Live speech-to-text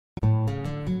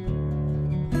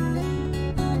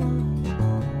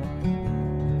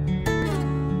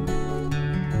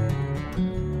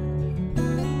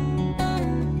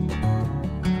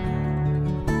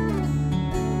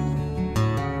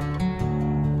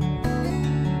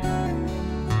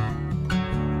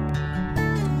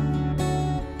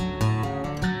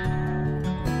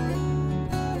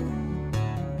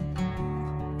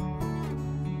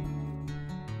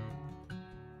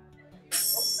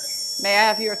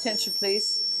have your attention,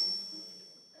 please?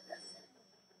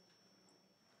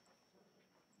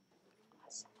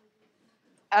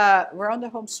 We're on the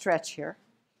home stretch here.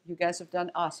 You guys have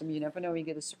done awesome. You never know when you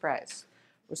get a surprise.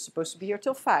 We're supposed to be here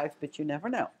till 5, but you never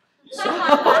know.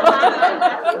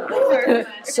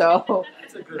 So,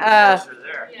 yeah,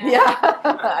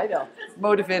 I know.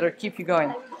 Motivator, keep you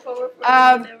going.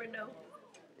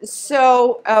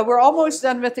 So we're almost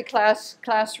done with the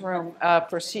classroom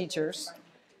procedures.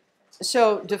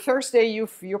 So the first day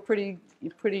you're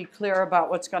pretty clear about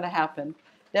what's going to happen.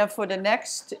 Then for the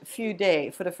next few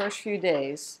days, for the first few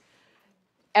days,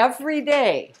 every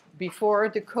day before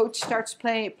the coach starts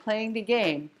playing the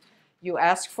game, you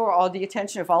ask for all the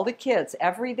attention of all the kids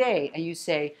every day, and you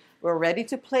say, we're ready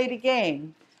to play the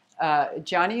game.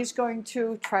 Johnny is going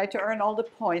to try to earn all the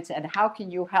points, and how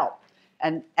can you help?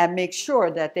 And make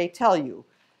sure that they tell you,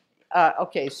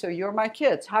 okay, so you're my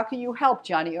kids. How can you help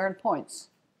Johnny earn points?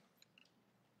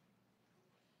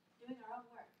 Doing our own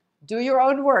work. Do your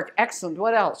own work. Excellent.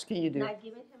 What else can you do? Not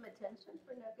giving him attention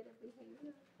for negative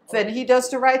behavior. Then he does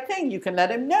the right thing. You can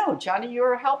let him know. Johnny,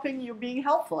 you're helping. You're being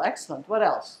helpful. Excellent. What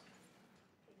else?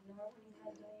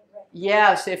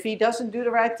 Yes, if he doesn't do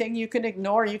the right thing, you can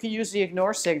ignore. You can use the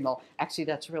ignore signal. Actually,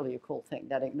 that's really a cool thing,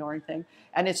 that ignoring thing.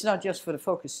 And it's not just for the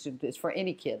focus student. It's for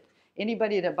any kid.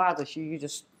 Anybody that bothers you, you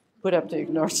just put up the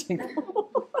ignore signal.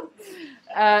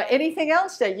 Anything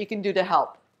else that you can do to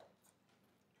help?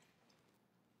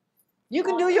 You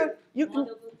can do your,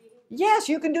 yes,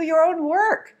 you can do your own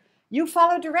work. You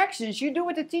follow directions. You do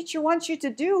what the teacher wants you to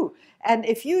do. And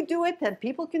if you do it, then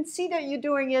people can see that you're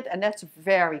doing it, and that's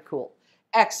very cool.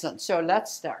 Excellent. So let's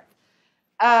start.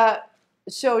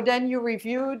 So then you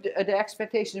reviewed the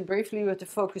expectation briefly with the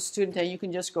focus student, and you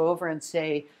can just go over and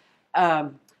say,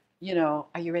 you know,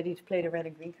 are you ready to play the red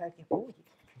and green card game? Oh,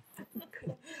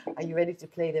 are you ready to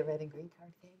play the red and green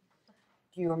card game?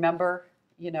 Do you remember,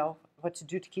 you know, what to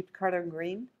do to keep the card on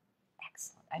green?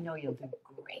 Excellent. I know you'll do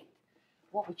great.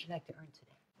 What would you like to earn today?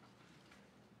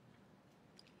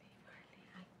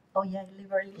 Oh yeah,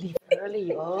 leave early. Leave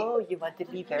early. Oh, you want to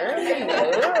leave early?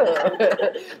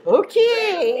 Oh.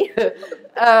 Okay.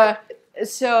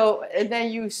 So and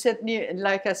then you sit near.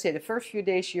 Like I said, the first few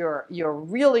days you're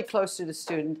really close to the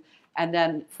student, and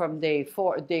then from day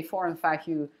 4 and 5,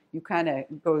 you kind of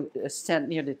go stand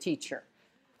near the teacher,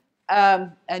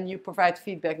 and you provide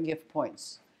feedback and give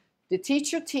points. The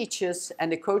teacher teaches,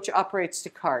 and the coach operates the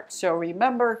card. So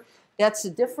remember, that's the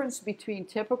difference between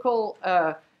typical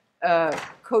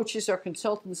coaches or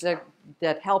consultants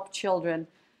that help children.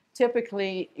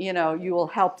 Typically, you know, you will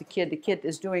help the kid. The kid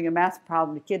is doing a math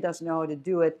problem. The kid doesn't know how to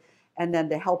do it, and then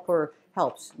the helper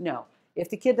helps. No. If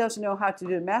the kid doesn't know how to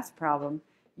do a math problem,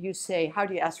 you say, how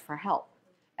do you ask for help?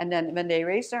 And then when they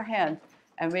raise their hand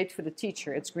and wait for the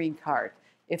teacher, it's green card.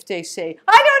 If they say,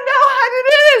 I don't know how to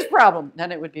do this problem,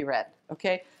 then it would be red.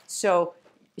 Okay? So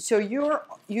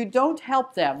you don't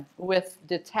help them with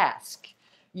the task.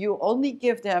 You only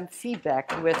give them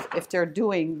feedback with if they're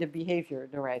doing the behavior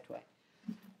the right way.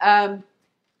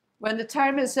 When the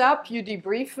time is up, you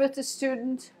debrief with the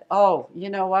student. Oh, you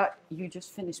know what? You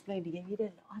just finished playing the game. You did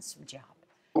an awesome job.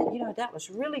 You know, that was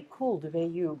really cool the way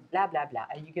you blah, blah, blah.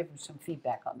 And you give them some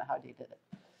feedback on how they did it.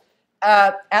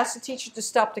 Ask the teacher to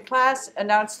stop the class,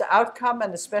 announce the outcome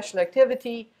and the special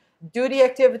activity, do the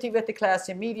activity with the class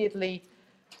immediately,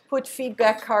 put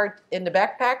feedback card in the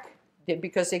backpack,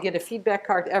 because they get a feedback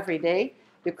card every day.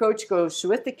 The coach goes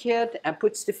with the kid and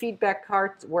puts the feedback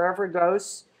card wherever it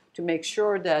goes to make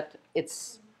sure that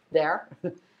it's there.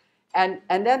 and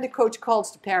then the coach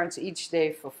calls the parents each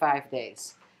day for 5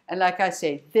 days. And like I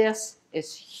say, this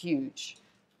is huge.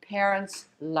 Parents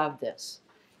love this.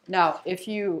 Now, if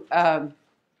you don't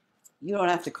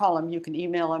have to call them, you can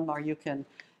email them, or you can,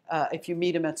 if you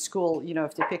meet them at school, you know,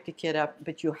 if they pick the kid up,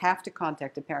 but you have to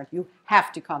contact the parent. You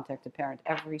have to contact the parent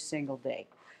every single day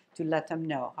to let them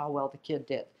know how well the kid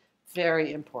did.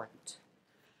 Very important.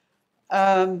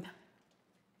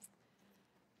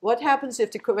 What happens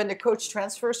when the coach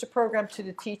transfers the program to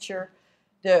the teacher?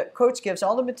 The coach gives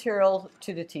all the material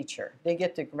to the teacher. They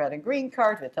get the red and green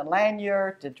card with the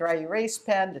lanyard, the dry erase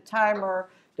pen, the timer,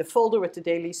 the folder with the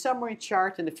daily summary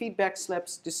chart, and the feedback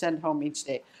slips to send home each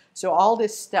day. So all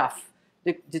this stuff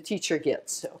the teacher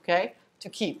gets, okay, to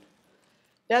keep.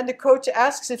 Then the coach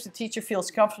asks if the teacher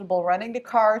feels comfortable running the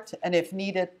card, and if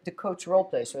needed, the coach role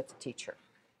plays with the teacher.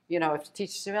 You know, if the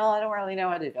teacher says, well, I don't really know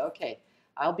how to do it, okay,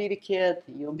 I'll be the kid,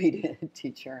 you'll be the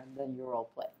teacher, and then you role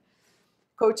play.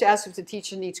 Coach asks if the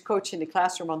teacher needs coach in the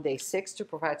classroom on day 6 to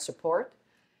provide support.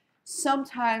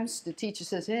 Sometimes the teacher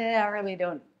says, I really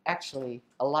don't. Actually,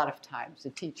 a lot of times the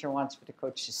teacher wants for the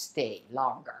coach to stay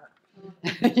longer.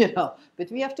 you know, but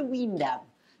we have to wean them.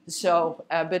 So,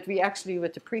 but we actually,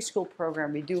 with the preschool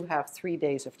program, we do have 3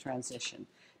 days of transition.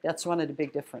 That's one of the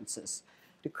big differences.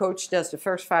 The coach does the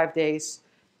first 5 days,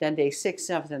 then day 6,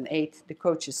 7, and 8, the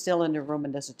coach is still in the room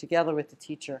and does it together with the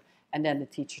teacher, and then the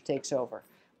teacher takes over.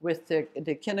 With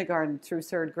the kindergarten through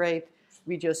 3rd grade,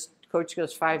 coach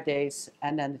goes 5 days,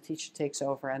 and then the teacher takes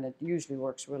over, and it usually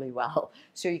works really well.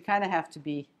 So you kind of have to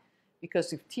be,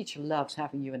 because the teacher loves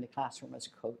having you in the classroom as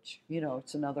a coach. You know,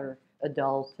 it's another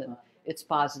adult, and it's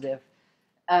positive.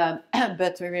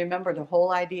 But remember, the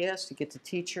whole idea is to get the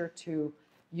teacher to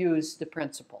use the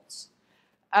principles.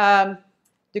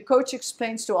 The coach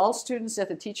explains to all students that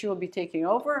the teacher will be taking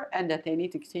over and that they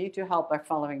need to continue to help by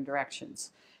following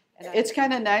directions. And it's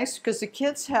kind of nice because the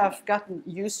kids have gotten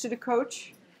used to the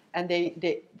coach, and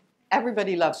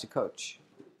everybody loves the coach.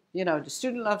 You know, the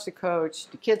student loves the coach,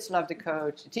 the kids love the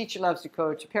coach, the teacher loves the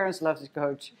coach, the parents love the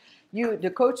coach.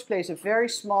 The coach plays a very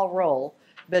small role,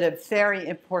 but a very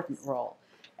important role.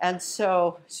 And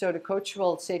so the coach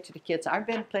will say to the kids, I've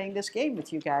been playing this game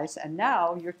with you guys, and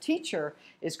now your teacher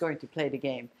is going to play the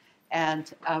game.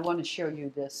 And I want to show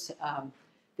you this,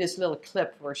 this little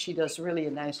clip where she does really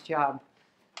a nice job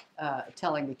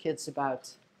telling the kids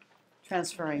about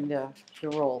transferring the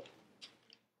role.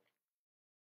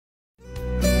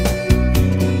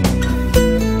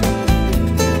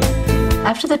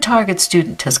 After the target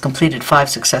student has completed 5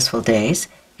 successful days,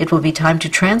 it will be time to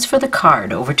transfer the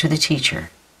card over to the teacher.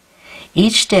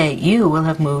 Each day you will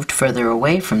have moved further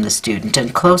away from the student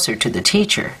and closer to the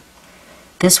teacher.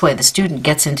 This way the student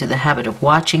gets into the habit of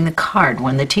watching the card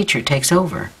when the teacher takes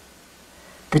over.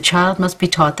 The child must be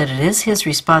taught that it is his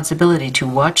responsibility to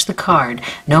watch the card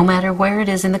no matter where it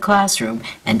is in the classroom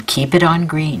and keep it on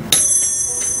green.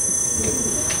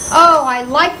 Oh, I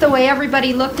like the way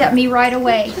everybody looked at me right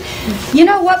away. You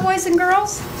know what, boys and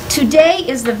girls? Today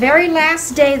is the very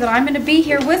last day that I'm going to be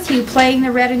here with you playing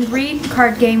the red and green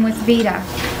card game with Vita.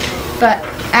 But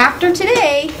after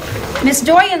today, Miss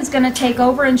Doyen's going to take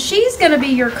over, and she's going to be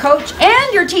your coach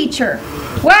and your teacher.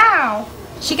 Wow!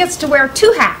 She gets to wear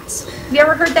 2 hats. Have you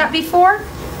ever heard that before?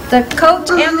 The coach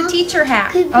and the teacher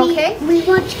hat, okay? We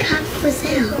watch Cat for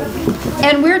Sale.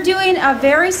 And we're doing a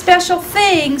very special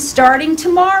thing starting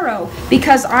tomorrow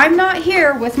because I'm not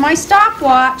here with my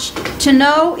stopwatch to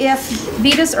know if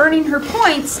Vita's earning her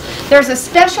points. There's a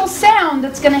special sound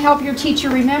that's going to help your teacher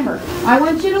remember. I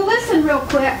want you to listen real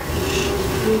quick.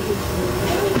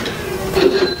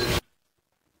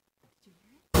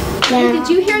 Yeah. Did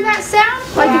you hear that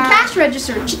sound? Like a cash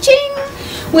register. Cha-ching!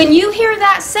 When you hear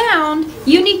that sound,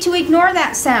 you need to ignore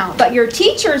that sound. But your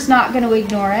teacher's not going to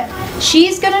ignore it.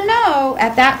 She's going to know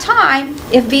at that time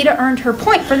if Vita earned her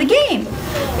point for the game.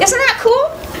 Isn't that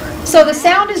cool? So the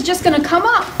sound is just going to come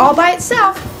up all by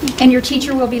itself, and your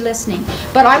teacher will be listening.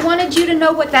 But I wanted you to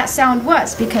know what that sound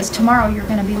was because tomorrow you're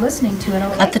going to be listening to it,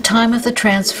 okay? At the time of the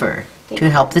transfer, to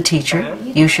help the teacher,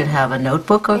 you should have a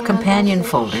notebook or companion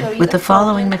folder with the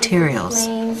following materials: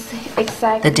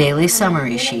 the daily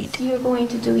summary sheet,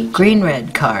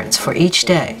 green-red cards for each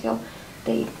day,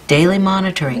 daily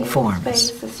monitoring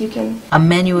forms, a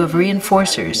menu of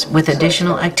reinforcers with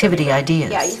additional activity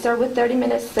ideas,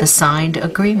 the signed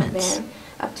agreements,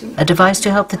 a device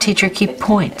to help the teacher keep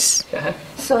points,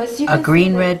 a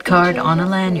green-red card on a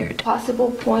lanyard,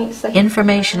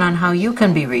 information on how you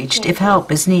can be reached if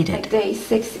help is needed. Day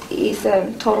 6 is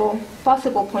total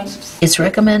possible points. It's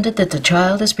recommended that the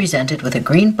child is presented with a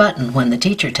green button when the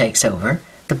teacher takes over.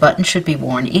 The button should be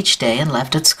worn each day and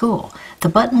left at school. The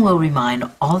button will remind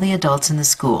all the adults in the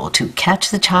school to catch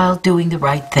the child doing the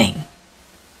right thing.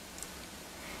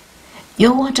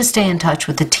 You'll want to stay in touch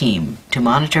with the team to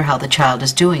monitor how the child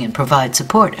is doing and provide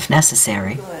support if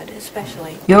necessary. Good,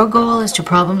 especially. Your goal is to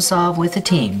problem solve with the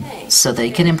team so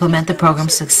they can implement the program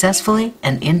successfully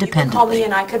and You could call me independently.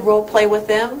 and I could role play with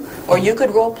them, or you could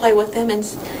role play with them and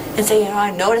say, I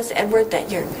noticed, Edward,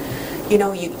 that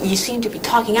you seem to be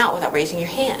talking out without raising your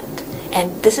hand,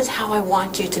 and this is how I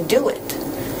want you to do it.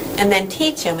 And then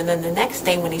teach him, and then the next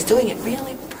day when he's doing it,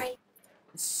 really pray.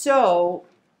 So,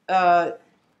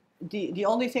 the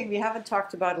only thing we haven't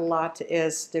talked about a lot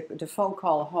is the phone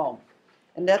call home.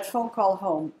 And that phone call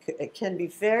home can be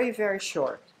very, very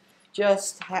short.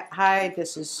 Just, hi,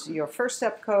 this is your first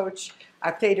step coach.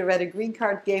 I played a red and green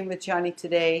card game with Johnny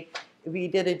today. We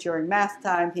did it during math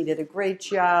time. He did a great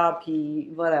job.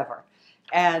 Whatever.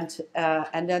 And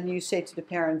then you say to the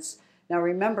parents, now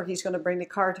remember, he's going to bring the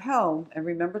card home, and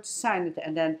remember to sign it.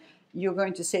 And then you're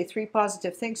going to say 3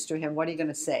 positive things to him. What are you going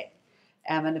to say?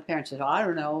 And when the parent says, oh, I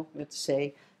don't know what to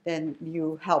say, then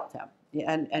you help them.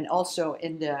 And also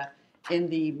in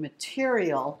the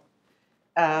material,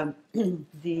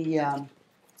 the um,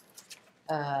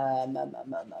 um, um,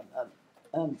 um, um,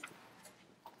 um,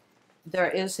 there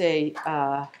is a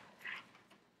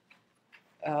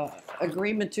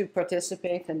agreement to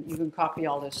participate, and you can copy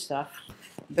all this stuff,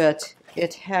 but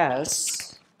it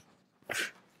has,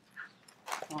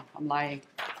 oh, I'm lying.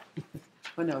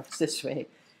 Oh no, it's this way.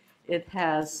 It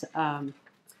has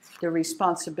the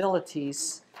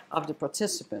responsibilities of the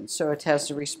participants. So it has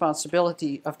the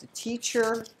responsibility of the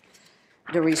teacher,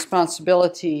 the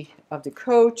responsibility of the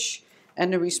coach,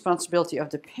 and the responsibility of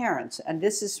the parents. And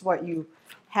this is what you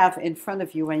have in front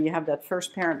of you when you have that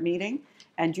first parent meeting.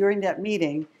 And during that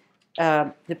meeting,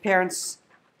 the parents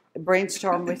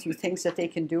brainstorm with you things that they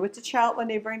can do with the child when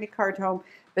they bring the card home,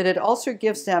 but it also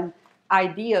gives them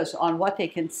ideas on what they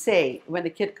can say when the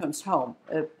kid comes home,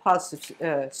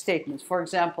 positive statements. For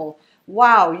example,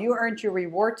 wow, you earned your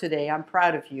reward today, I'm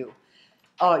proud of you.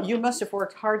 You must have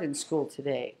worked hard in school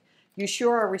today. You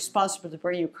sure are responsible to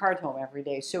bring your card home every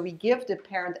day. So we give the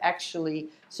parent actually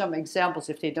some examples.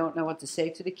 If they don't know what to say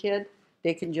to the kid,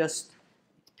 they can just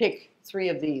pick 3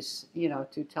 of these,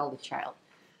 to tell the child.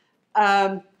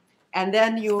 And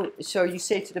then you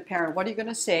say to the parent, what are you going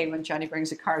to say when Johnny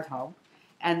brings a card home?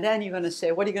 And then you're going to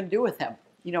say, what are you going to do with him?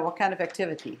 What kind of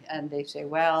activity? And they say,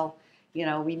 well,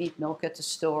 we need milk at the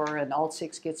store and all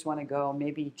 6 kids want to go.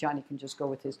 Maybe Johnny can just go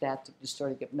with his dad to the store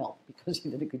to get milk because he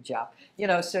did a good job.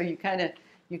 So you kind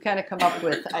of come up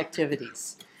with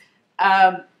activities.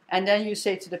 And then you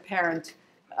say to the parent,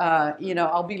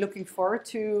 I'll be looking forward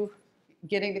to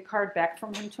getting the card back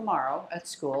from him tomorrow at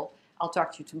school. I'll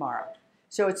talk to you tomorrow.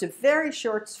 So it's a very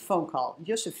short phone call,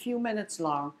 just a few minutes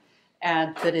long,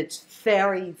 but it's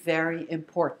very, very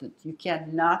important. You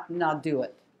cannot not do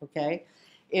it, okay?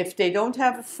 If they don't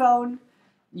have a phone,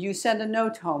 you send a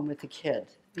note home with the kid,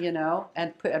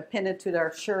 and pin it to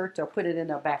their shirt or put it in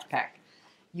their backpack.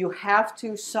 You have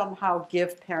to somehow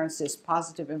give parents this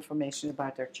positive information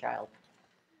about their child.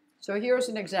 So here's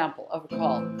an example of a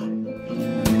call.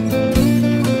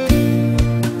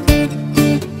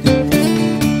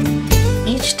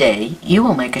 Each day, you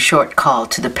will make a short call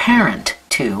to the parent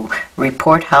to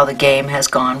report how the game has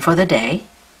gone for the day.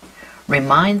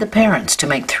 Remind the parents to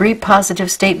make 3 positive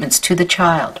statements to the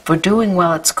child for doing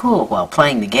well at school while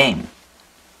playing the game.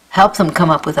 Help them come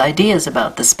up with ideas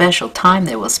about the special time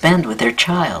they will spend with their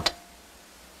child.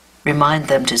 Remind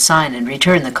them to sign and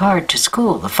return the card to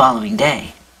school the following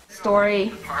day.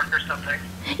 Story. Park or something.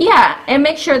 Yeah, and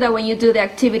make sure that when you do the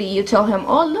activity, you tell him,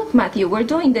 oh, look, Matthew, we're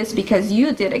doing this because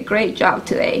you did a great job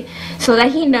today. So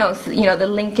that he knows, the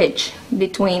linkage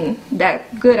between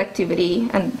that good activity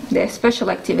and the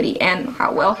special activity and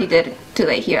how well he did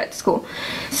today here at school.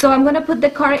 So I'm going to put the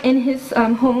card in his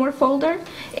homework folder.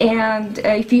 And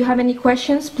if you have any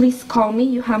questions, please call me.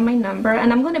 You have my number.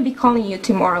 And I'm going to be calling you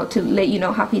tomorrow to let you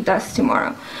know how he does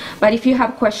tomorrow. But if you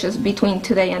have questions between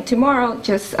today and tomorrow,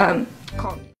 just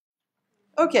call me.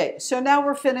 Okay, so now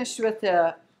we're finished with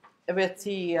the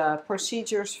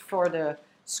procedures for the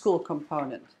school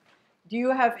component. Do you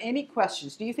have any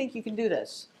questions? Do you think you can do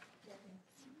this?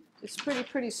 It's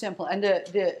pretty simple. And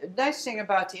the nice thing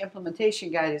about the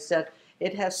implementation guide is that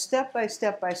it has step by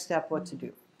step what to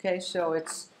do. Okay, so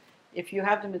if you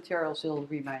have the materials, it'll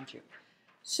remind you.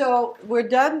 So we're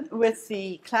done with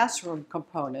the classroom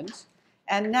component,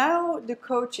 and now the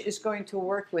coach is going to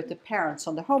work with the parents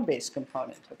on the home-based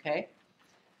component. Okay.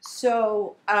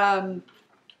 So,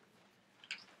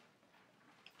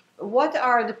 what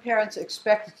are the parents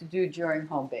expected to do during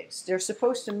home base? They're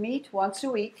supposed to meet once a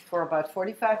week for about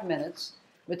 45 minutes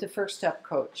with the first step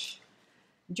coach.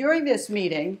 During this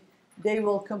meeting, they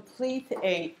will complete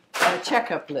a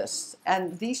checkup list.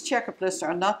 And these checkup lists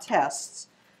are not tests.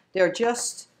 They're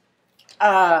just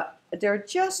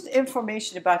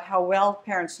information about how well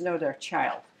parents know their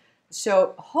child.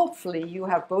 So hopefully you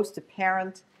have both the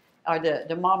parent or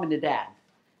the mom and the dad.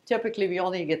 Typically, we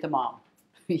only get the mom,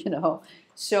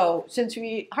 So since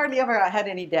we hardly ever had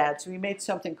any dads, we made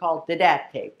something called the dad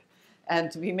tape.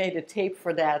 And we made a tape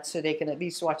for that so they can at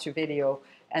least watch a video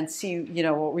and see,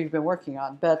 what we've been working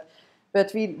on. But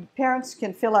parents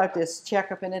can fill out this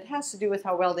checkup, and it has to do with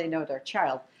how well they know their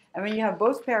child. And when you have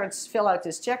both parents fill out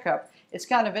this checkup, it's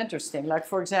kind of interesting. Like,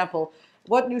 for example,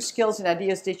 what new skills and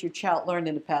ideas did your child learn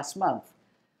in the past month?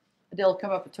 They'll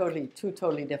come up with two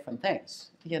totally different things,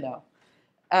 Did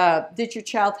your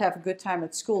child have a good time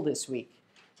at school this week?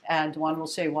 And one will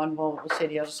say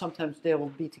the other. Sometimes they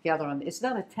will be together. And it's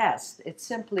not a test. It's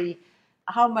simply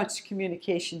how much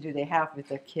communication do they have with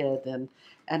their kid, and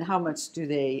how much do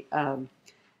they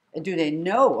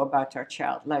know about their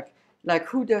child? Like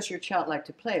who does your child like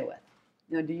to play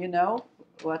with? Do you know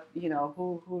what, you know,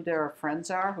 who their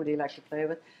friends are, who they like to play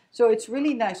with. So it's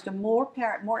really nice. The more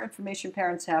information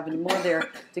parents have, and the more they're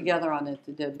together on it,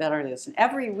 the better it is. And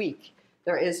every week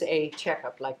there is a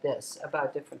checkup like this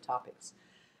about different topics.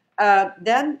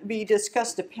 Then we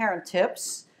discuss the parent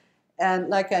tips, and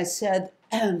like I said,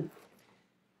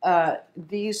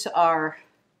 these are,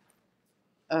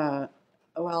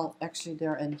 well, actually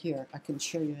they're in here. I can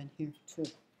show you in here too.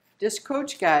 This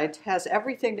coach guide has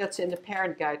everything that's in the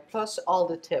parent guide, plus all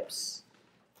the tips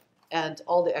and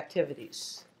all the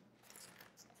activities.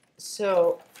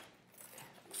 So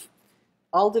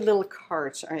all the little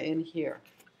cards are in here.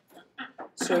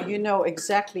 So you know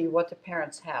exactly what the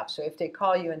parents have. So if they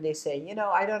call you and they say, you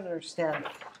know, I don't understand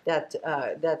that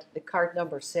the card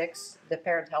number 6, the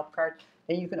parent help card,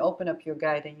 then you can open up your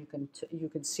guide and you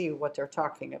can see what they're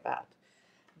talking about.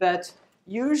 But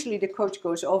usually the coach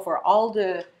goes over all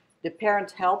the parent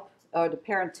help or the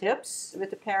parent tips with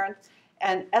the parent.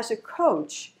 And as a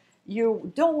coach,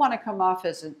 you don't want to come off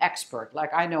as an expert,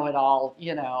 like I know it all,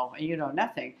 you know, and you know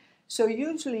nothing. So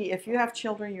usually if you have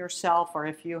children yourself, or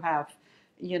if you have,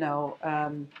 you know,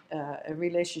 a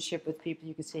relationship with people,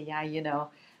 you can say, yeah, you know,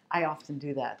 I often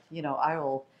do that. You know, I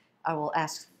will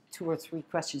ask 2 or 3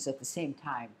 questions at the same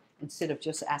time instead of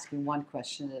just asking one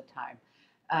question at a time.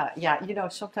 Yeah, you know,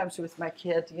 sometimes with my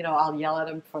kid, you know, I'll yell at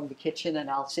them from the kitchen and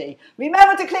I'll say,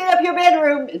 remember to clean up your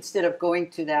bedroom, instead of going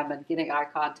to them and getting eye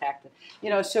contact. You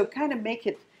know, so kind of make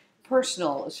it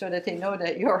personal so that they know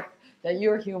that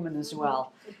you're human as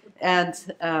well, and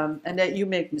that you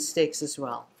make mistakes as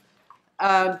well.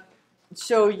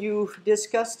 So you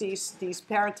discuss these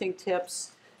parenting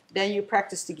tips, then you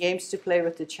practice the games to play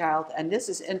with the child, and this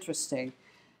is interesting.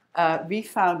 We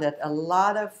found that a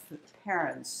lot of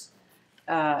parents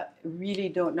really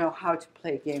don't know how to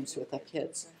play games with their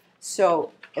kids.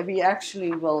 So we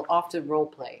actually will often role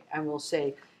play, and we'll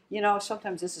say, you know,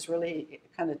 sometimes this is really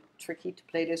kind of tricky to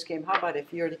play this game. How about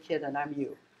if you're the kid and I'm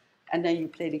you? And then you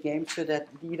play the game so that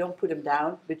you don't put them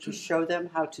down, but you show them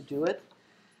how to do it.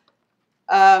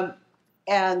 And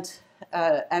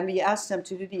we ask them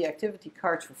to do the activity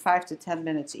cards for 5 to 10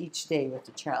 minutes each day with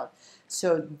the child.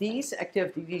 So these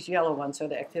activities, these yellow ones, are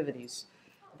the activities.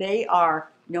 They are,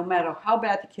 no matter how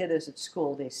bad the kid is at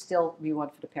school, we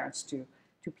want for the parents to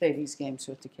play these games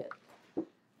with the kid.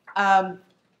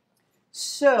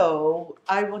 So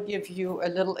I will give you a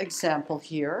little example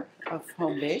here of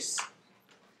home base.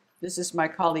 This is my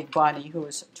colleague Bonnie, who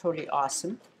is totally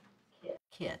awesome.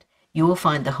 Kit, you will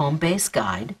find the home base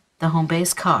guide, the home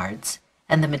base cards,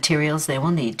 and the materials they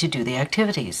will need to do the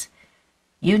activities.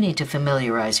 You need to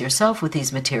familiarize yourself with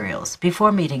these materials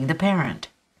before meeting the parent.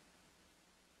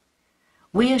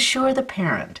 We assure the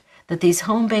parent that these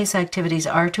home base activities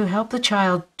are to help the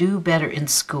child do better in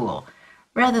school,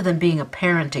 rather than being a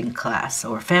parenting class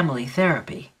or family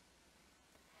therapy.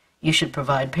 You should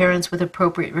provide parents with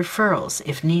appropriate referrals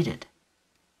if needed.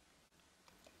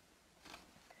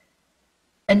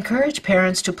 Encourage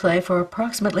parents to play for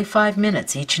approximately 5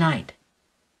 minutes each night.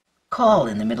 Call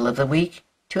in the middle of the week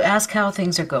to ask how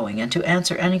things are going and to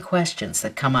answer any questions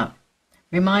that come up.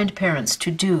 Remind parents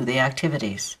to do the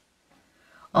activities.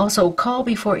 Also, call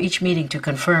before each meeting to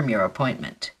confirm your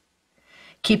appointment.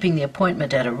 Keeping the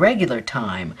appointment at a regular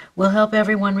time will help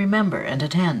everyone remember and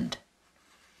attend.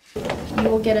 You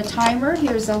will get a timer.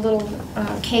 Here's a little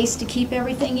case to keep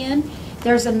everything in.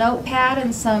 There's a notepad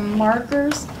and some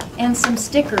markers and some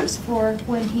stickers for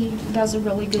when he does a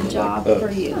really good job for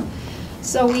you.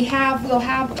 So we'll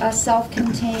have a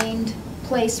self-contained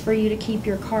place for you to keep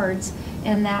your cards,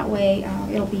 and that way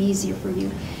it'll be easier for you.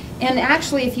 And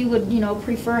actually, if you would, you know,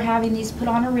 prefer having these put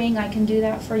on a ring, I can do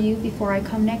that for you before I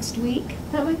come next week.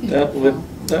 That would be That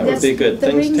would be good. The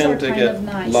Things rings tend are to kind get of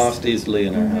nice. lost easily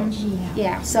in our house.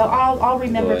 Yeah, so I'll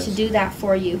remember Boys. to do that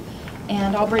for you.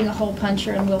 And I'll bring a hole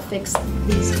puncher and we'll fix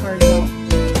these cards out.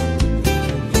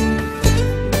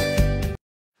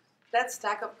 That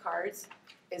stack of cards,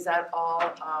 is that all,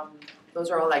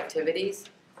 those are all activities?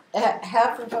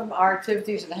 Half of them are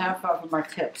activities and half of them are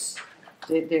tips.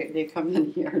 They come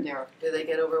in here and there. Do they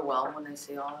get overwhelmed when they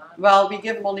see all that? Well, we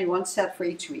give them only 1 set for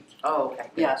each week. Oh, okay.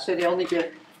 Yeah, so they only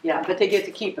get, yeah, but they get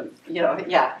to keep them, you know,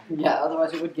 yeah,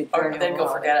 otherwise it would get very Or then go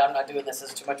overwhelming. forget it, I'm not doing this,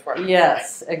 it's too much work.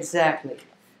 Yes, exactly.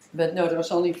 But no,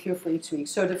 there's only a few for each week.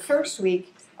 So the first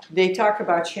week, they talk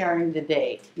about sharing the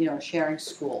day, you know, sharing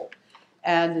school.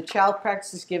 And the child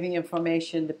practices giving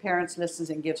information, the parents listens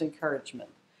and gives encouragement.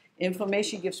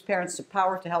 Information gives parents the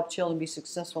power to help children be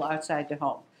successful outside the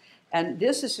home. And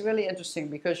this is really interesting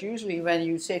because usually when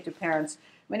you say to parents,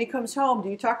 when he comes home, do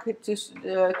you talk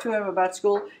to him about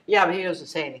school? Yeah, but he doesn't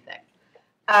say anything.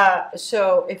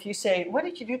 So if you say, what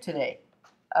did you do today?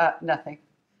 Nothing.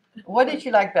 What did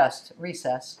you like best?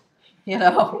 Recess,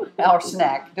 or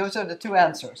snack. Those are the two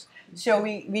answers. So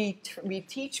we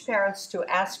teach parents to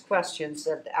ask questions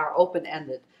that are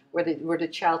open-ended, where the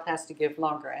child has to give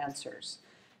longer answers.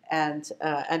 And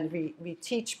we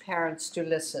teach parents to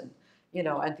listen,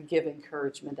 and to give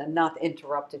encouragement and not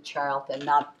interrupt the child and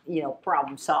not,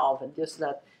 problem solve and just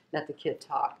let the kid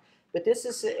talk. But this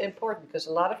is important because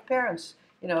a lot of parents,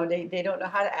 they don't know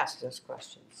how to ask those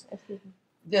questions. Excuse me.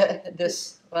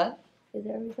 What? Is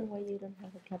there a reason why you don't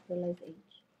have a capitalized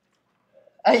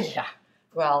H? Yeah.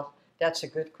 Well, that's a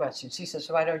good question. She says,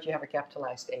 why don't you have a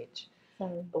capitalized H?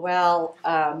 Sorry. Well,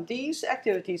 these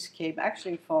activities came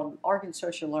actually from Oregon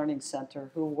Social Learning Center,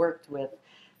 who worked with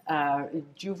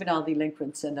juvenile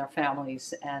delinquents and their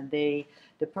families, and the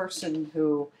person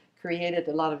who created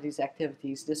a lot of these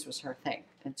activities, this was her thing,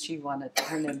 and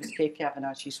her name is Kate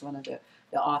Kavanaugh, she's one of the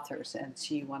authors, and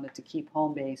she wanted to keep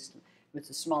home-based with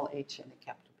a small h and a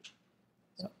capital B.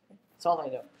 So that's all I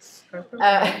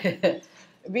know.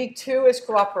 Week 2 is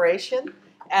cooperation,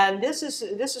 and this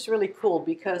is really cool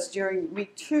because during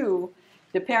week 2,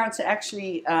 the parents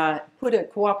actually put a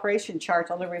cooperation chart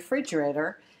on the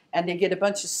refrigerator, and they get a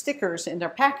bunch of stickers in their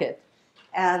packet.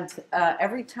 And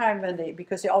every time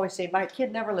because they always say, my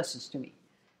kid never listens to me.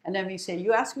 And then we say,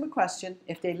 you ask them a question.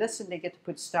 If they listen, they get to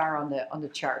put a star on the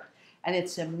chart. And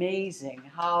it's amazing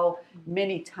how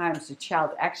many times the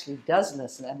child actually does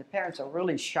listen. And the parents are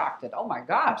really shocked that, oh my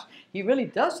gosh, he really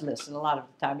does listen a lot of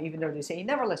the time, even though they say, he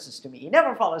never listens to me. He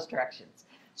never follows directions.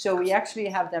 So we actually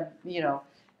have them,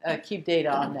 keep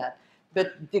data on that.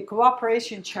 But the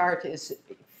cooperation chart is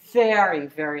very,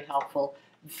 very helpful.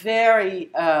 Very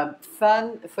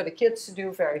fun for the kids to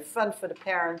do, very fun for the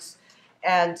parents.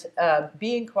 And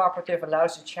being cooperative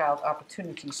allows the child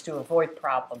opportunities to avoid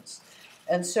problems.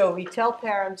 And so we tell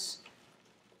parents,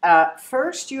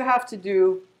 first you have to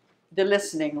do the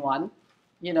listening one,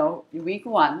 week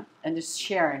 1, and the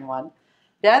sharing one.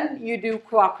 Then you do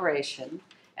cooperation.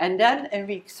 And then in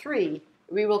week 3,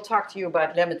 we will talk to you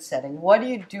about limit setting. What do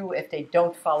you do if they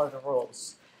don't follow the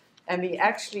rules? And we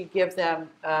actually give them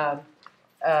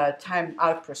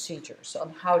time-out procedures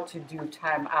on how to do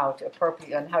time-out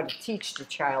appropriately and how to teach the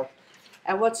child.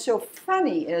 And what's so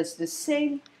funny is the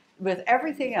same with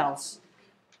everything else.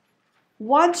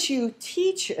 Once you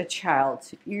teach a child,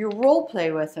 you role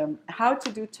play with them how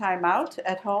to do time-out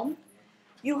at home,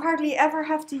 you hardly ever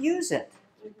have to use it,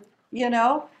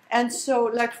 And so,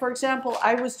 like, for example,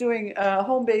 I was doing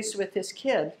home base with this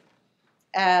kid,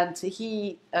 and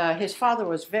his father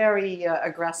was very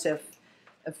aggressive.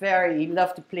 He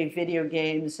loved to play video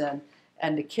games,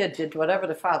 and the kid did whatever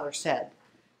the father said.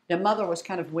 The mother was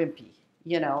kind of wimpy,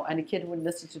 and the kid wouldn't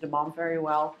listen to the mom very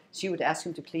well. She would ask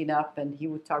him to clean up, and he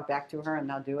would talk back to her and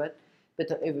not do it. But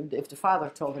if the father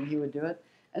told him, he would do it.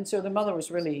 And so the mother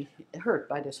was really hurt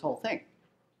by this whole thing.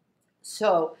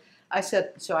 So I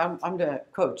said, so I'm the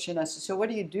coach, and I said, so what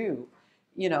do you do,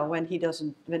 when he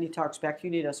talks back to you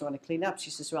and he doesn't want to clean up?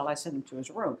 She says, well, I send him to his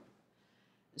room.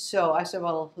 So I said,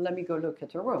 well, let me go look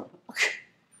at the room.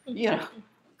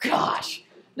 Gosh,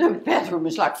 the bedroom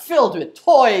is like filled with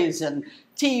toys and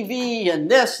TV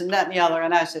and this and that and the other.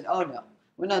 And I said, oh no,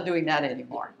 we're not doing that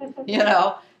anymore.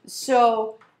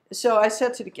 So I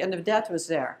said to the kid, and the dad was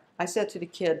there. I said to the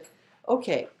kid,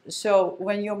 okay, so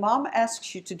when your mom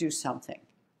asks you to do something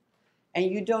and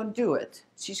you don't do it,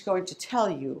 she's going to tell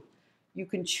you, you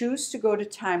can choose to go to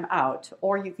time out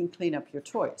or you can clean up your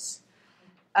toys.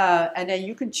 And then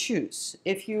you can choose.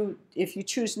 If you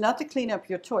choose not to clean up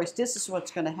your toys, this is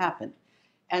what's going to happen.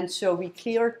 And so we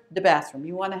clear the bathroom.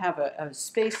 You want to have a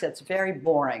space that's very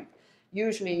boring.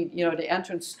 Usually, the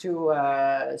entrance to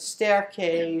a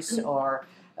staircase or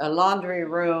a laundry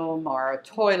room or a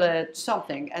toilet,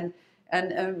 something.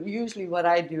 And usually what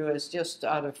I do is just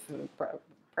out of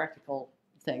practical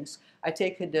things. I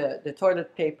take the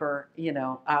toilet paper,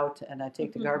 out, and I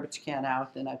take the garbage can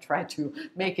out, and I try to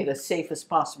make it as safe as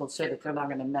possible so that they're not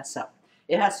going to mess up.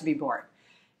 It has to be boring.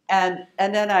 And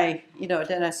then I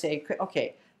say,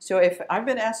 okay, so if I've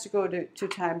been asked to go to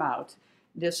time out,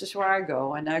 this is where I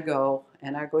go, and I go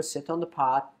sit on the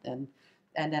pot, and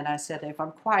then I said, if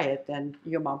I'm quiet, then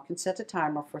your mom can set a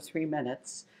timer for 3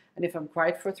 minutes, and if I'm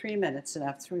quiet for 3 minutes, and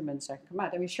after 3 minutes I can come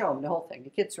out, and we show them the whole thing. The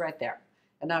kid's right there.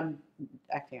 And I'm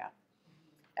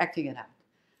acting it out.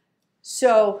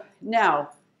 So now,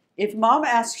 if mom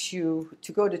asks you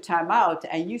to go to timeout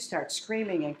and you start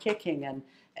screaming and kicking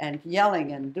and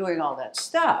yelling and doing all that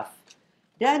stuff,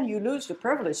 then you lose the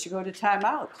privilege to go to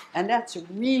timeout. And that's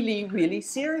really, really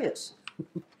serious.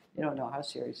 You don't know how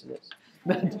serious it is.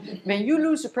 But when you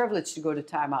lose the privilege to go to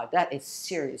timeout, that is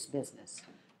serious business.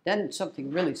 then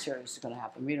something really serious is going to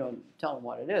happen. We don't tell them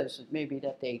what it is. It may be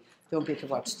that they don't get to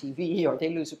watch TV or they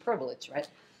lose a privilege, right?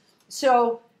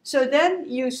 So then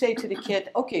you say to the kid,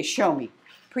 okay, show me.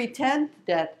 Pretend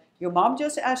that your mom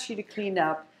just asked you to clean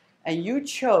up and you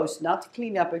chose not to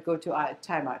clean up and go to a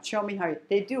timeout. Show me how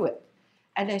they do it.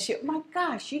 And they say, oh my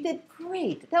gosh, you did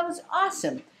great. That was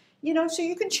awesome. You know, so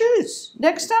you can choose.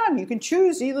 Next time you can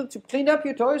choose either to clean up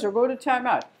your toys or go to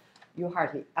timeout. You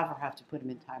hardly ever have to put them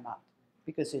in timeout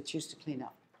because they choose to clean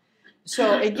up.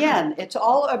 So again, it's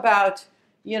all about,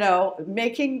 you know,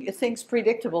 making things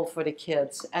predictable for the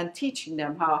kids and teaching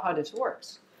them how this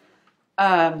works.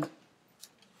 I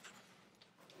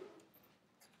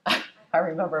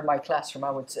remember in my classroom,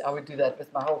 I would do that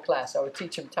with my whole class. I would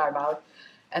teach them timeout,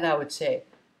 and I would say,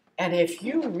 and if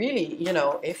you really, you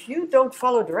know, if you don't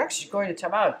follow directions going to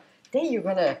timeout, then you're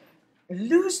going to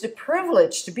lose the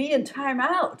privilege to be in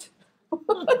timeout.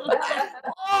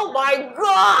 Oh my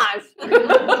gosh!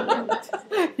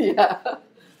 Yeah.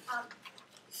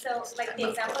 So, like the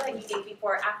example that you gave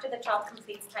before, after the child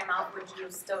completes timeout, would you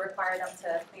still require them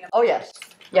to clean up? Oh yes,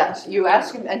 yes. You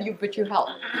ask him, and but you help.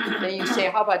 Then you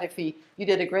say, "How about if you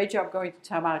did a great job going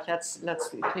to timeout? Let's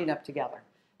clean up together."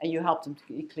 And you help them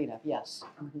to clean up. Yes,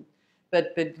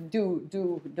 but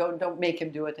don't make him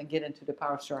do it and get into the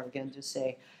power struggle again. Just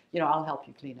say, you know, I'll help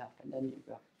you clean up, and then you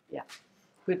go. Yeah,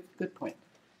 good point.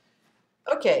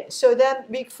 Okay, so then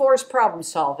week 4 is problem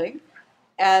solving,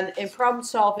 and in problem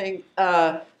solving,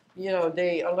 you know,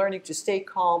 they are learning to stay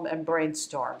calm and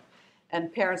brainstorm,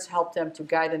 and parents help them to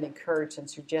guide and encourage and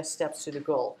suggest steps to the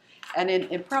goal. And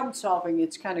in problem solving,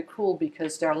 it's kind of cool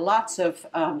because there are lots of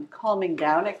calming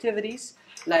down activities.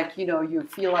 Like, you know, you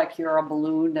feel like you're a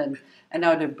balloon and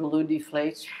now the balloon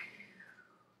deflates,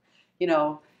 you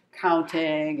know,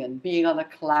 counting and being on a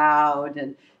cloud.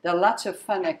 And there are lots of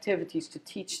fun activities to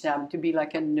teach them to be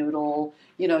like a noodle,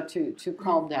 you know, to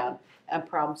calm down and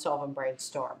problem solve and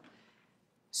brainstorm.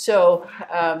 So,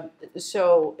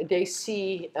 so they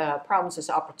see problems as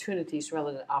opportunities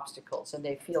rather than obstacles, and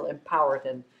they feel empowered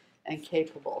and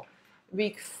capable.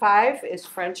 Week 5 is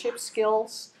friendship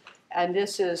skills. And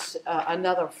this is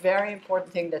another very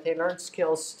important thing that they learn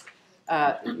skills,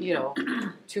 you know,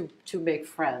 to make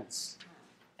friends.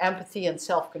 Empathy and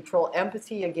self-control.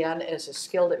 Empathy, again, is a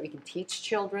skill that we can teach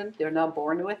children. They're not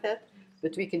born with it,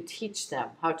 but we can teach them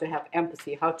how to have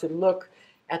empathy, how to look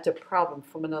at the problem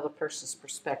from another person's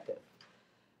perspective.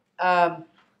 And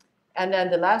then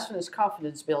the last one is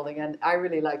confidence building. And I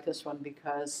really like this one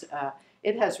because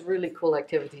it has really cool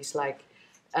activities like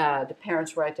the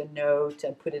parents write a note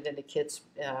and put it in the kid's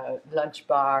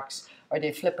lunchbox, or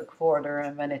they flip a quarter,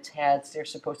 and when it's heads, they're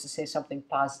supposed to say something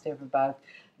positive about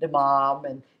the mom,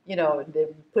 and you know, they're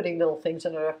putting little things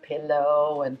under a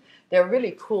pillow, and they're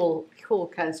really cool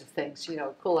kinds of things, you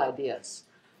know, cool ideas.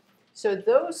 So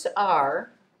those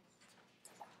are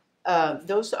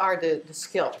the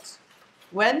skills.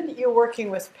 When you're working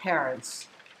with parents,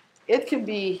 it can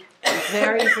be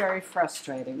very, very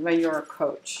frustrating when you're a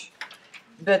coach.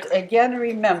 But again,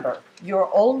 remember, you're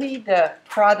only the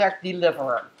product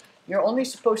deliverer. You're only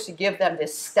supposed to give them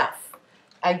this stuff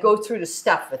and go through the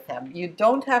stuff with them. You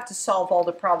don't have to solve all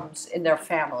the problems in their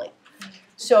family.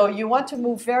 So you want to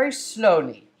move very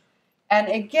slowly. And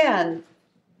again,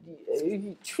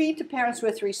 you treat the parents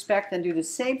with respect and do the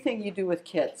same thing you do with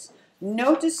kids.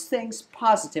 Notice things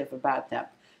positive about them.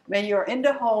 When you're in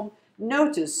the home,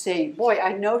 notice, say, boy,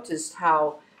 I noticed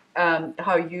how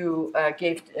you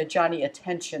gave Johnny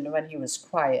attention when he was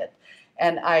quiet.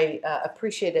 And I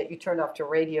appreciate that you turned off the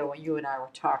radio when you and I were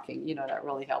talking. You know, that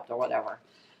really helped or whatever.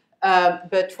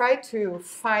 But try to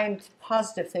find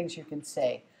positive things you can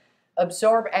say.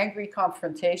 Absorb angry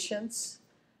confrontations.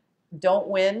 Don't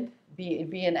win.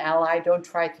 Be an ally. Don't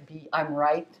try to be, I'm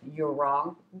right, you're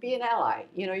wrong. Be an ally.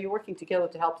 You know, you're working together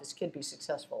to help this kid be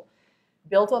successful.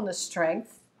 Build on the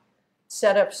strength.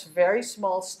 Set up very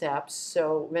small steps.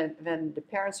 So when the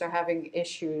parents are having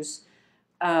issues,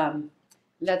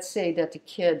 let's say that the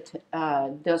kid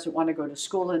doesn't want to go to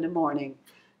school in the morning,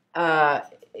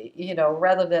 you know,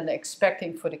 rather than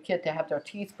expecting for the kid to have their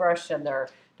teeth brushed and their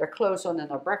clothes on and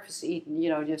their breakfast eaten, you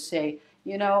know, just say,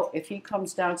 you know, if he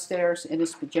comes downstairs in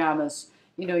his pajamas,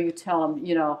 you know, you tell him,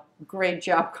 you know, great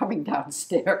job coming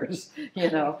downstairs,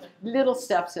 you know, little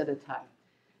steps at a time.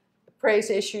 Praise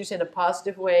issues in a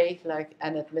positive way, like,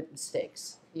 and admit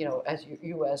mistakes. You know, as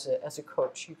you as a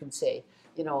coach, you can say,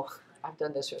 you know, I've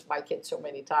done this with my kids so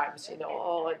many times, you know,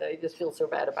 oh, they just feel so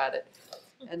bad about it.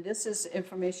 And this is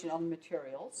information on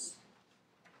materials.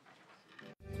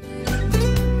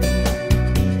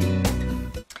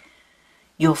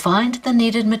 You'll find the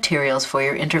needed materials for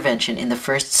your intervention in the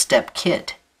First Step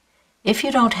Kit. If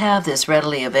you don't have this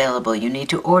readily available, you need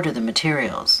to order the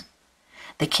materials.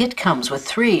 The kit comes with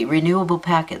 3 renewable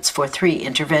packets for 3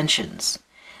 interventions.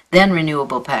 Then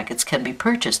renewable packets can be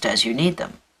purchased as you need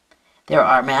them. There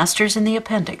are masters in the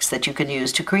appendix that you can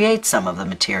use to create some of the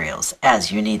materials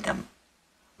as you need them.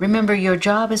 Remember, your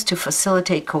job is to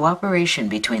facilitate cooperation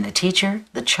between the teacher,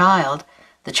 the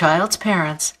child's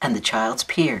parents, and the child's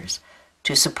peers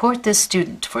to support this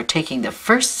student for taking the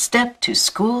first step to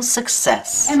school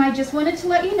success. And I just wanted to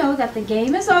let you know that the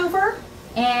game is over.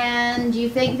 And you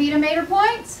think Vita made her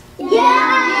points? Yeah!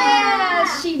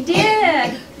 Yes, she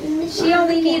did. She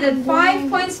only needed 5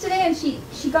 points today, and she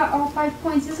got all 5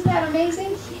 points. Isn't that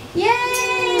amazing?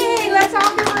 Yay! Let's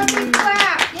all give her a big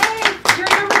clap. Yay! Do you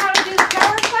remember how to do the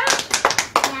power clap?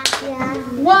 Yeah.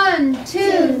 1,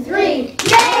 2, 3.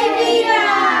 Yay,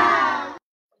 Vita!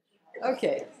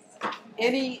 Okay.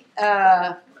 Any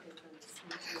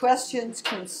questions,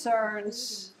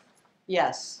 concerns?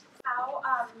 Yes. How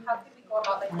can we go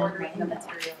about like ordering the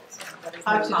materials?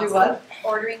 How to do what?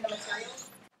 Ordering the materials.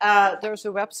 There's a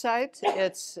website.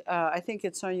 It's I think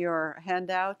it's on your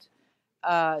handout.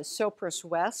 Sopris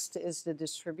West is the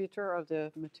distributor of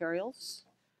the materials,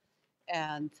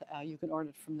 and you can order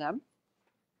it from them.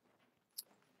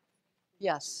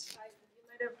 Yes. You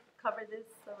might have covered this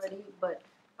already, but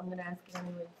I'm going to ask it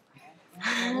anyway.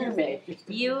 You may.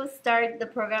 You start the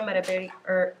program at a very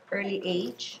early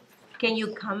age. Can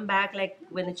you come back like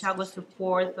when the child goes to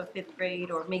 4th or 5th grade,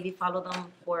 or maybe follow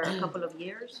them for a couple of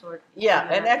years? Or Yeah,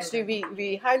 and actually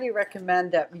we highly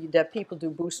recommend that people do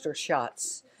booster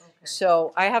shots. Okay.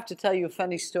 So I have to tell you a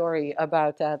funny story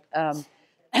about that.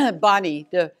 Bonnie,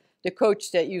 the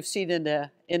coach that you've seen in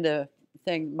the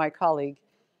thing, my colleague,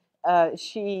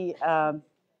 she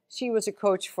was a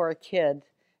coach for a kid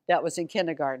that was in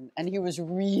kindergarten, and he was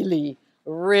really,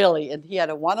 and he had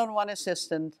a one-on-one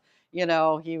assistant. You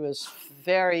know, he was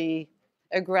very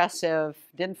aggressive,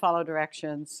 didn't follow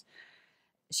directions.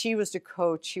 She was the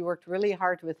coach. She worked really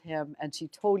hard with him, and she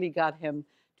totally got him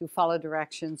to follow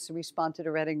directions, respond to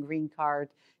the red and green card.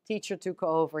 Teacher took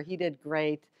over. He did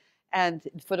great. And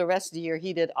for the rest of the year,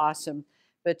 he did awesome.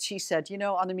 But she said, you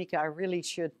know, Annemieke, I really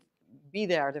should be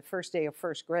there the first day of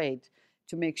 1st grade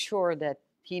to make sure that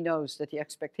he knows that the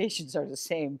expectations are the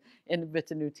same with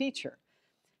the new teacher.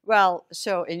 Well,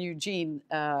 so in Eugene,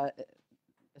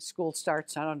 school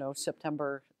starts, I don't know,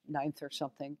 September 9th or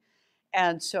something.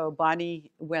 And so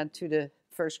Bonnie went to the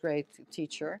 1st grade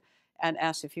teacher and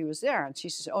asked if he was there. And she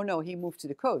says, oh no, he moved to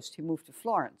the coast. He moved to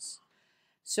Florence.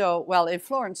 So, well, in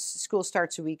Florence, school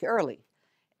starts a week early.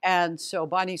 And so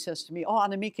Bonnie says to me, oh,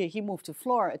 Annemieke, he moved to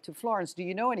Florence. Do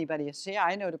you know anybody? I say, yeah,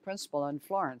 I know the principal in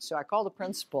Florence. So I call the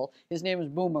principal. His name is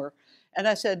Boomer. And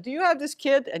I said, do you have this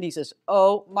kid? And he says,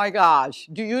 oh my gosh,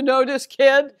 do you know this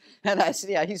kid? And I said,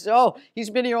 yeah. He said, oh,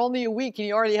 he's been here only a week and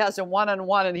he already has a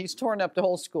one-on-one and he's torn up the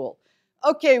whole school.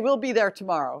 Okay, we'll be there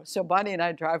tomorrow. So Bonnie and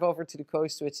I drive over to the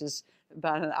coast, which is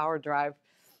about an hour drive.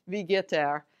 We get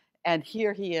there, and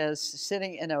here he is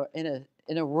sitting in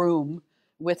a room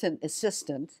with an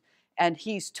assistant, and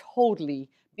he's totally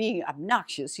being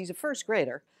obnoxious. He's a 1st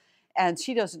grader, and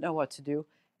she doesn't know what to do.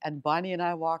 And Bonnie and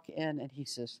I walk in, and he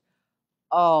says,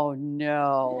 oh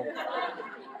no,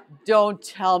 don't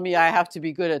tell me I have to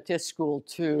be good at this school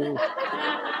too.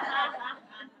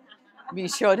 We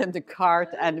showed him the card,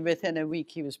 and within a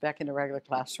week he was back in the regular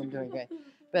classroom doing great.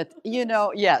 But you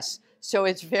know, yes, so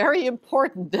it's very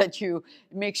important that you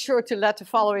make sure to let the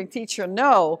following teacher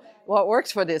know what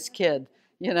works for this kid,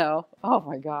 you know. Oh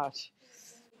my gosh.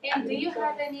 And do you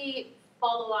have any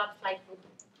follow-ups like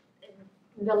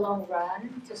in the long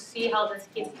run to see how these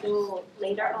kids do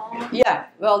later on? Yeah,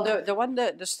 well,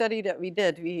 the study that we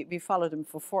did, we followed them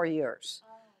for 4 years,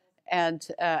 and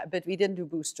but we didn't do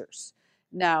boosters.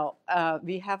 Now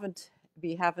we haven't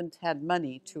had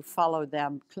money to follow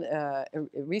them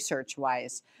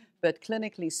research-wise, but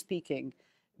clinically speaking,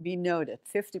 we know that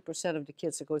 50% of the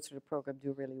kids that go through the program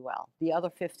do really well. The other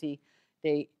 50,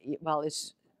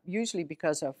 it's usually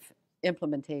because of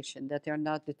implementation, that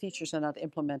the teachers are not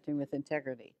implementing with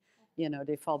integrity. You know,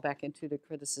 they fall back into the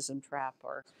criticism trap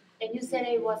or. And you said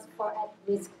it was for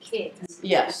at-risk kids.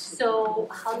 Yes. So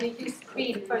how do you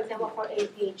screen, for example, for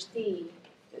ADHD?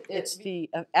 It's the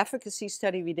efficacy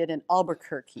study we did in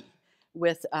Albuquerque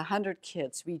with 100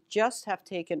 kids. We just have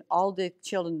taken all the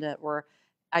children that were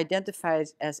identified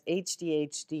as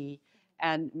ADHD,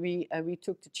 and we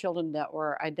took the children that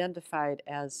were identified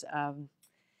as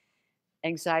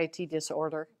anxiety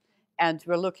disorder, and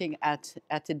we're looking at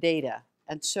the data.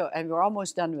 And we're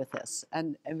almost done with this.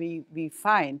 And we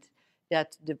find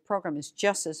that the program is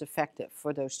just as effective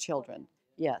for those children.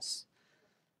 Yes.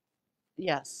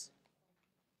 Yes.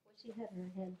 She had her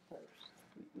hand first.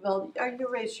 Well, you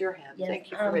raised your hand. Yes,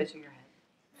 Thank you for raising your hand.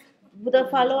 With the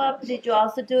follow-up, did you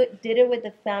also did it with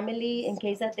the family in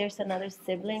case that there's another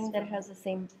sibling that has the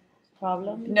same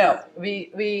problem? No,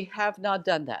 we have not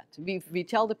done that. We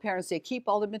tell the parents they keep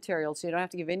all the materials, so you don't have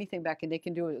to give anything back, and they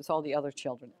can do it with all the other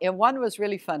children. And one was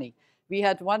really funny. We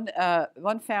had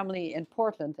one family in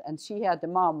Portland, and she had the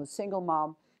mom was single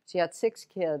mom. She had 6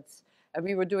 kids, and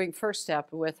we were doing first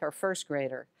step with her first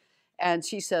grader. And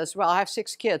she says, "Well, I have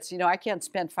 6 kids. You know, I can't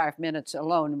spend 5 minutes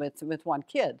alone with one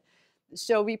kid."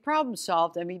 So we problem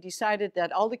solved, and we decided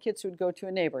that all the kids would go to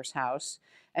a neighbor's house,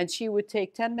 and she would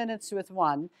take 10 minutes with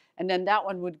one, and then that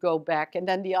one would go back, and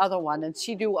then the other one, and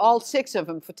she'd do all 6 of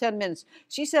them for 10 minutes.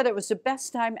 She said it was the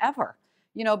best time ever,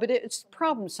 you know, but it's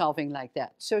problem solving like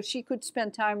that. So she could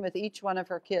spend time with each one of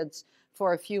her kids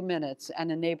for a few minutes,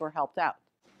 and a neighbor helped out.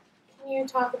 Can you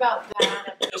talk about the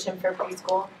adaptation for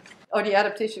preschool? Oh, the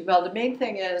adaptation. Well, the main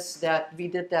thing is that we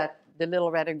did the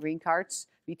little red and green cards.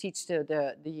 We teach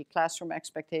the classroom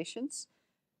expectations.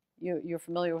 You're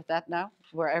familiar with that now,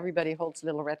 where everybody holds a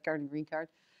little red card and green card.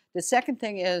 The second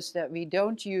thing is that we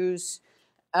don't use,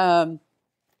 the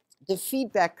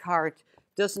feedback card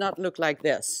does not look like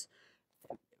this.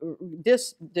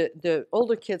 The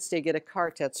older kids, they get a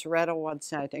card that's red on one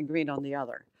side and green on the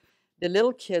other. The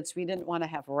little kids, we didn't want to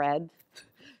have red,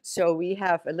 so we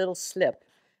have a little slip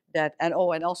that, and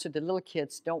also the little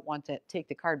kids don't want to take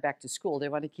the card back to school. They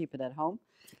want to keep it at home.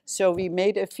 So we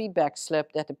made a feedback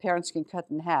slip that the parents can cut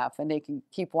in half, and they can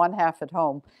keep one half at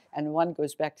home, and one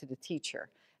goes back to the teacher,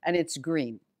 and it's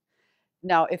green.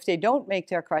 Now, if they don't make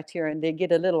their criterion, they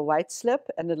get a little white slip,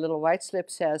 and the little white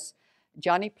slip says,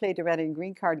 "Johnny played the red and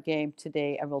green card game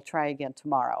today, and we'll try again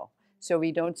tomorrow." So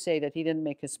we don't say that he didn't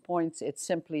make his points. It's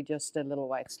simply just a little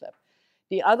white slip.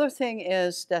 The other thing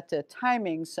is that the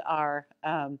timings are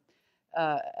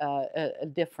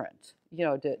different. You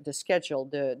know, the schedule,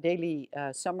 the daily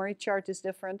summary chart is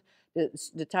different.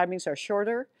 The timings are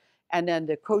shorter, and then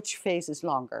the coach phase is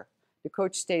longer. The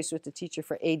coach stays with the teacher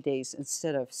for 8 days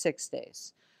instead of 6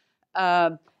 days.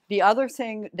 The other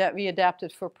thing that we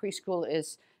adapted for preschool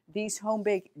is these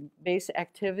home-based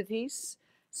activities.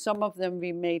 Some of them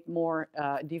we made more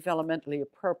developmentally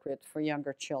appropriate for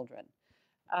younger children.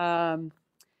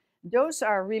 Those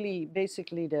are really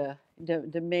basically the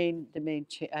main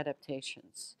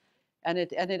adaptations, and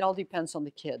it all depends on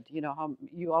the kid. You know, how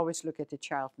you always look at the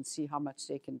child and see how much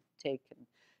they can take. And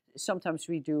sometimes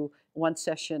we do one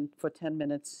session for 10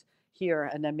 minutes here,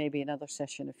 and then maybe another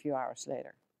session a few hours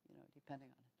later. You know,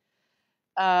 depending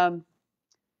on it.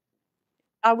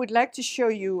 I would like to show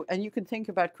you, and you can think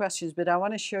about questions, but I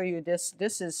want to show you this.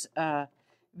 This is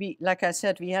like I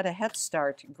said, we had a Head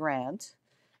Start grant.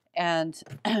 And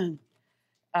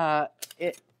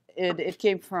it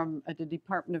came from the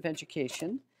Department of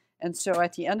Education. And so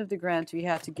at the end of the grant, we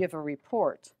had to give a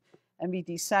report. And we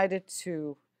decided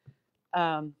to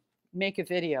make a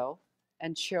video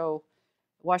and show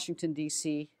Washington,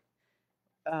 D.C.,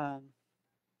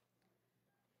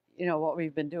 you know, what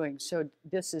we've been doing. So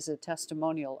this is a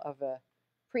testimonial of a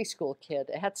preschool kid,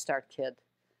 a Head Start kid,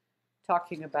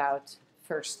 talking about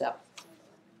first step.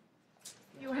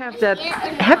 You have that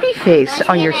happy face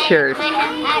on your shirt.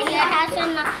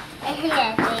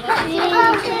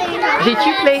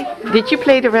 Did you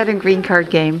play the red and green card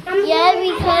game? Yeah,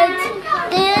 because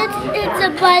it's a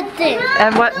button.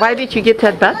 And why did you get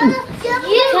that button?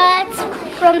 Because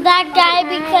from that guy,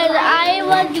 because I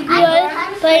was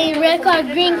good playing red card,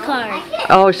 green card.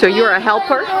 Oh, so you're a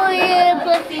helper? Oh yeah,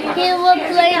 but he was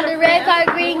playing the red card,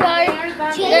 green card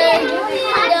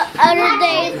the other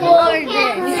day for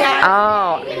this.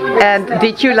 Oh, and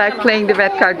did you like playing the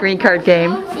red card, green card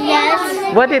game?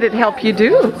 Yes. What did it help you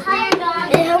do? It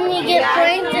helped me get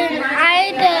points,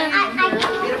 and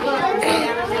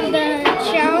the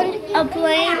challenge of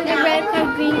playing the red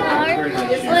card, green card.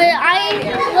 When I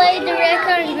played the red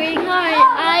card and green card,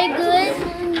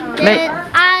 then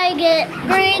I get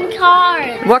green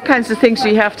card. What kinds of things do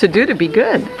you have to do to be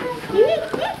good?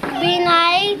 Be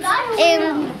nice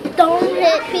and don't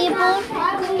hit people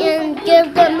and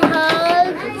give them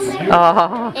hugs.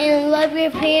 Oh. And love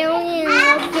your family and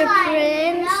love your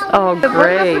friends. Oh,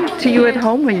 great. To you at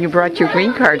home when you brought your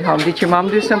green card home, did your mom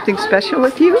do something special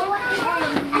with you?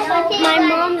 My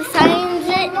mom signs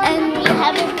it and we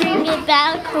have to bring it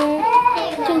back home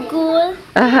to school.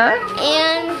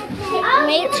 And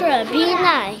make sure be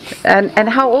nice. And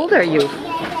how old are you?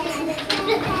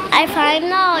 I 5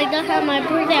 now. I don't have my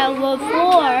birthday. I was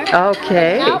 4.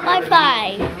 Okay. Now I'm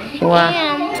 5. Wow.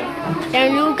 And there's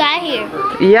a new guy here.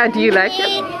 Yeah, do you like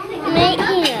him? Meet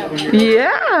him.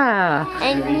 Yeah.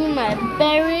 And he's my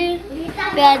very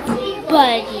best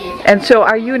buddy. And so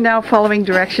are you now following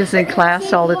directions in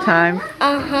class all the time?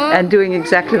 Uh-huh. And doing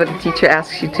exactly what the teacher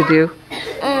asks you to do?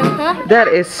 Uh-huh. That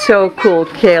is so cool,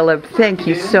 Caleb. Thank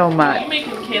you so much. I'm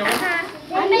making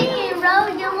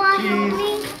road. You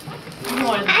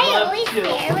want me? I always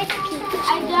share with people.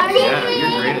 Yeah,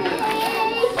 you're great at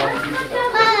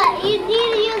that. You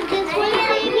need to use this one,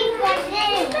 baby.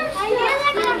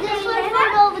 Use this one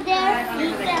from over there.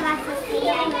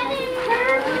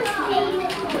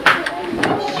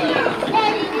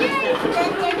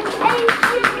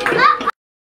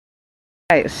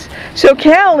 Nice. So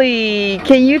Callie,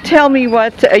 can you tell me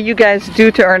what you guys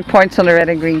do to earn points on the red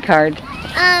and green card?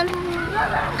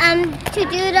 To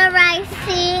do the right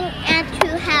thing and to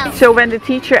help. So when the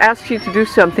teacher asks you to do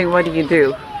something, what do you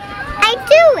do? I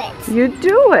do it. You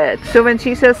do it. So when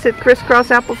she says sit crisscross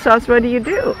applesauce, what do you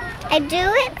do? I do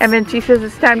it. And when she says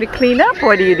it's time to clean up,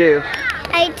 what do you do?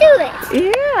 I do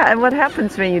it. Yeah, and what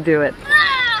happens when you do it?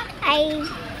 I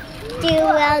do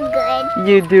well good.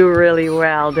 You do really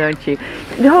well, don't you?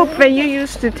 Hope, when you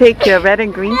used to take your red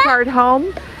and green card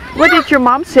home, what did your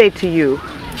mom say to you?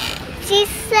 She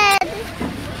said,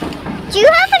 do you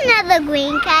have another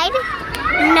green card?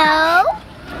 No.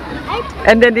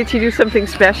 And then did she do something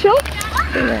special?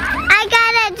 I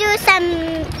gotta do some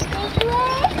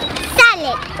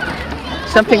salad.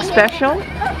 Something special?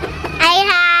 I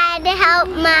had to help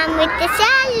Mom with the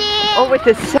salad. Oh, with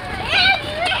the salad.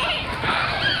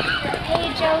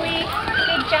 Hey Joey,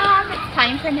 good job. It's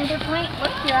time for another point.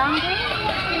 Look, you're on green.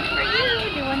 Good for you,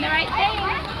 doing the right thing.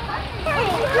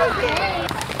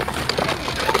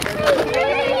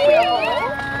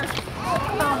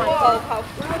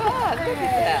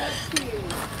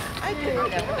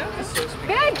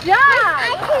 Good job!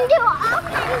 I can do all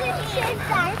kinds of tricks.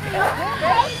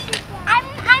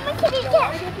 I'm a kitty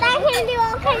cat. I can do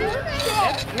all kinds of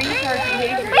tricks. Green card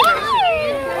behavior.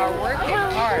 You are working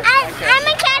hard. I'm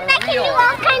a cat that can do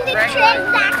all kinds of tricks.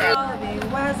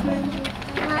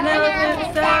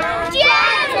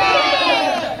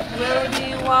 Willoughby,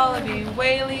 Wallaby,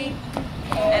 Whaley,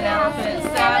 an elephant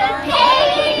saddle.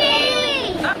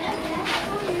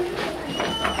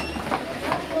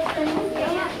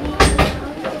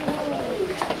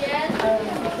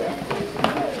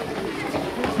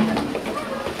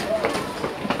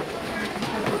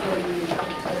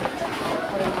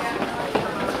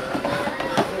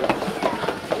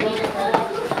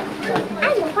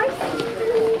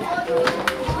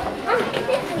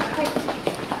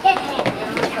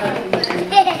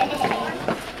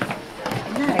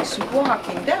 Nice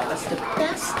walking. That was the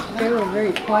best. They were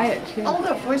very quiet too. All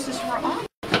the voices were on.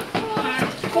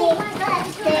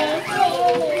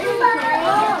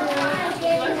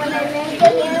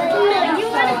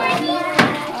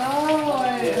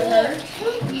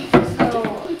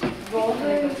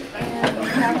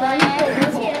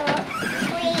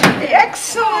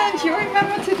 Excellent! You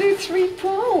remember to do 3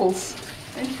 pulls.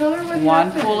 And tell her what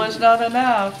One pull is not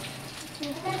enough.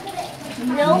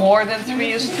 More than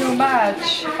 3 is too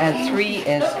much. And 3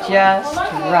 is just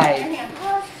right.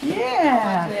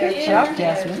 Yeah, good job,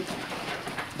 Jasmine.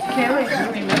 Kelly,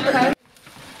 you remember?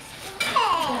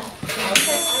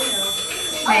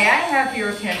 May I have your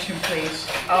attention, please?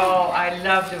 Oh, I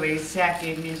love the way Zach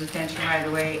gave me his attention right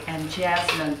away. And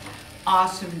Jasmine,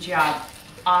 awesome job.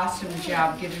 Awesome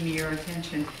job giving me your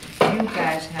attention. You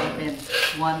guys have been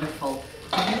wonderful.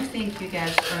 Do you think you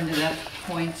guys earned enough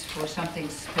points for something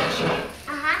special?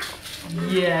 Uh-huh.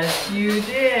 Yes, you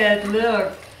did.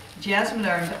 Look, Jasmine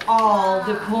earned all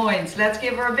the points. Let's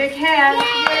give her a big hand. Yay!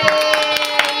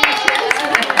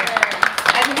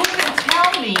 And who can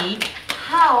tell me,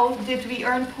 how did we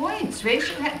earn points? Raise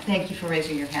your hand. Thank you for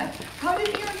raising your hand. How did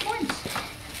we earn points?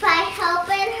 By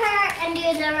helping her and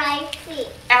do the right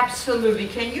thing. Absolutely.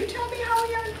 Can you tell me how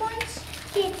we earn points?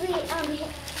 Did we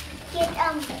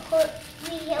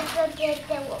help her get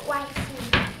the right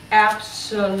thing?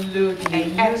 Absolutely.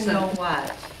 And you know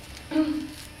what?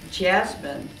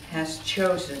 Jasmine has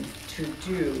chosen to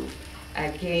do a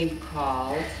game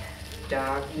called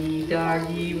Doggy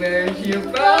Doggy, Where's Your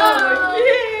Bone?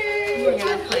 Yay!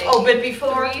 Oh, but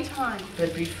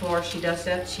before she does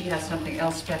that, she has something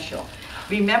else special.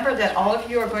 Remember that all of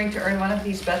you are going to earn one of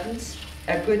these buttons,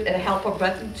 a helper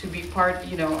button to be part,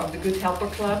 of the Good Helper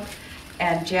Club.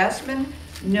 And Jasmine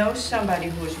knows somebody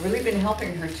who has really been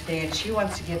helping her today, and she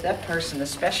wants to give that person a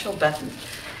special button.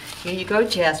 Here you go,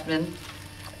 Jasmine.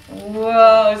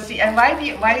 Whoa, see, and why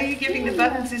are you giving the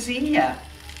button to Xenia?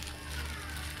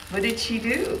 What did she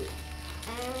do?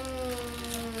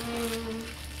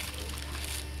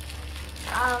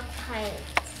 All kinds.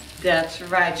 That's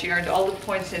right, she earned all the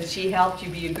points and she helped you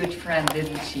be a good friend,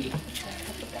 didn't she?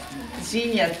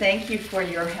 Xenia, thank you for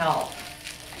your help.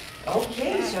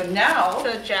 Okay, so now.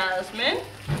 So Jasmine,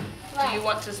 do you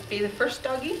want to be the first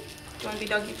doggy? Do you want to be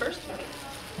doggy first?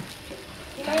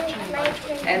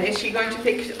 And is she going to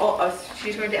pick,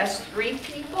 she's going to ask 3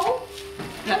 people?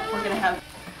 No, we're going to have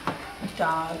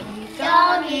doggy,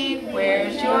 doggy,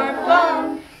 where's your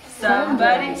bone?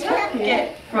 Somebody took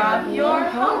it from your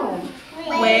home.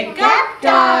 Wake up,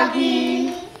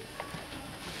 doggy.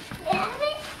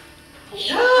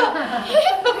 How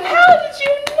did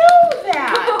you know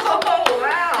that? Oh,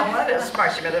 wow, that is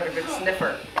smart. She better have a good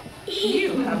sniffer.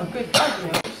 You have a good doggy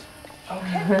nose.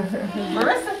 Okay.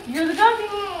 Marissa, you're the doggy.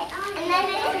 And then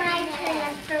it's my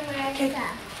turn for Marissa.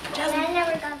 And I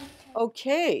never got it.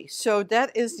 Okay, so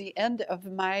that is the end of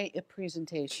my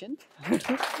presentation.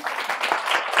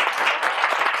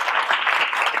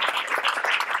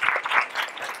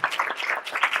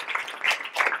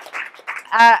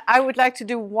 I would like to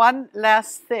do one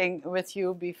last thing with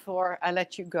you before I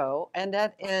let you go, and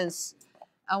that is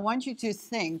I want you to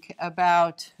think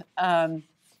about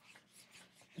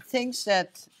things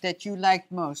that you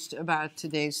liked most about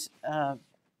today's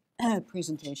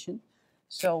presentation.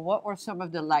 So what were some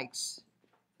of the likes?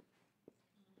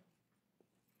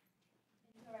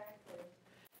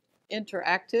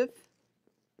 Interactive.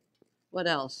 What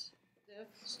else?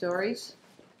 Stories.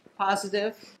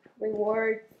 Positive.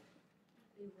 Reward.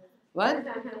 What?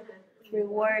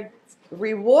 Reward.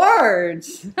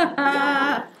 Rewards.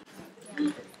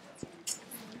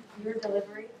 Your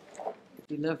delivery.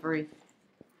 Delivery.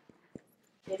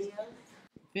 Videos.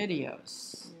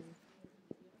 Videos.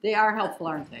 They are helpful,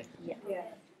 aren't they? Yeah.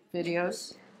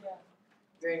 Videos.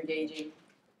 You're engaging.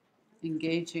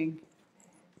 Engaging.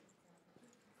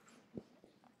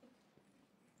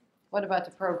 What about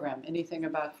the program? Anything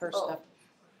about first step?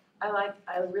 I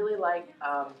really like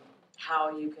how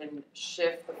you can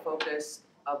shift the focus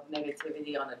of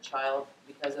negativity on a child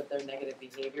because of their negative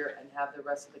behavior and have the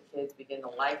rest of the kids begin to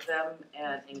like them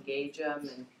and engage them.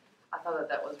 And I thought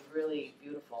that was really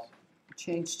beautiful.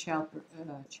 Change child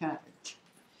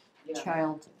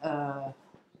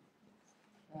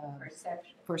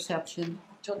perception.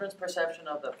 Children's perception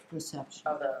of the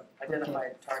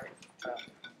identified target.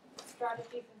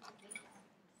 Strategies and techniques.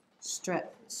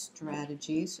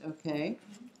 Strategies, okay.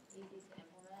 Easy to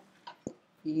implement.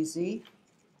 Easy.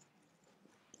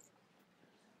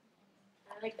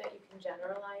 I like that you can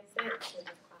generalize it to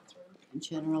the classroom.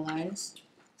 Generalize.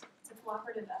 It's a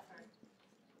cooperative effort.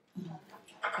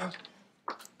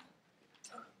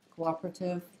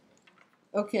 Cooperative.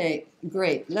 Okay,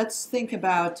 great. Let's think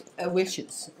about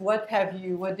wishes. What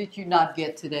did you not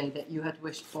get today that you had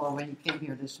wished for when you came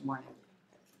here this morning?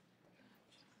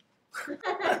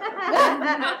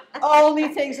 Only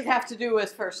things that have to do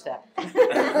with first step.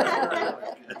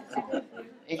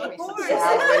 Increase in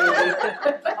salary.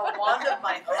 A wand of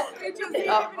my own. There you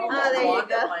go. A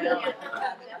wand of my own.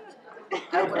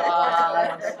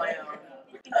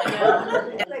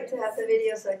 I'd like to have the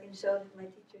video so I can show it to my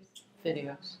teachers.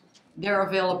 Videos. They're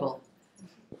available.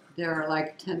 They're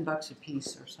like $10 a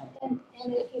piece or something.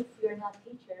 And if you're not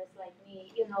teachers like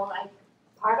me, like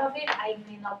part of it I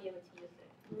may not be able to use it.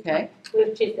 Okay.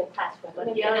 Which is the classroom. But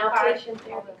the adaptation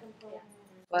therapy component.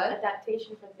 What?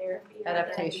 Adaptation for therapy.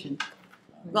 Adaptation.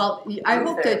 Well, I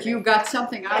hope that you got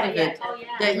something out of it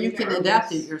that you can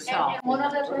adapt it yourself. And one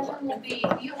other question would be,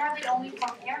 do you have it only for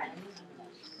parents?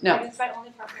 No. It's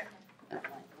only for parents.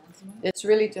 It's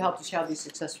really to help the child be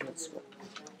successful at school.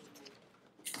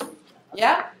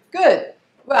 Yeah? Good.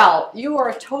 Well, you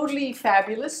are totally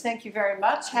fabulous. Thank you very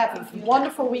much. Have a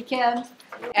wonderful weekend.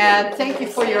 And thank you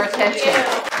for your attention.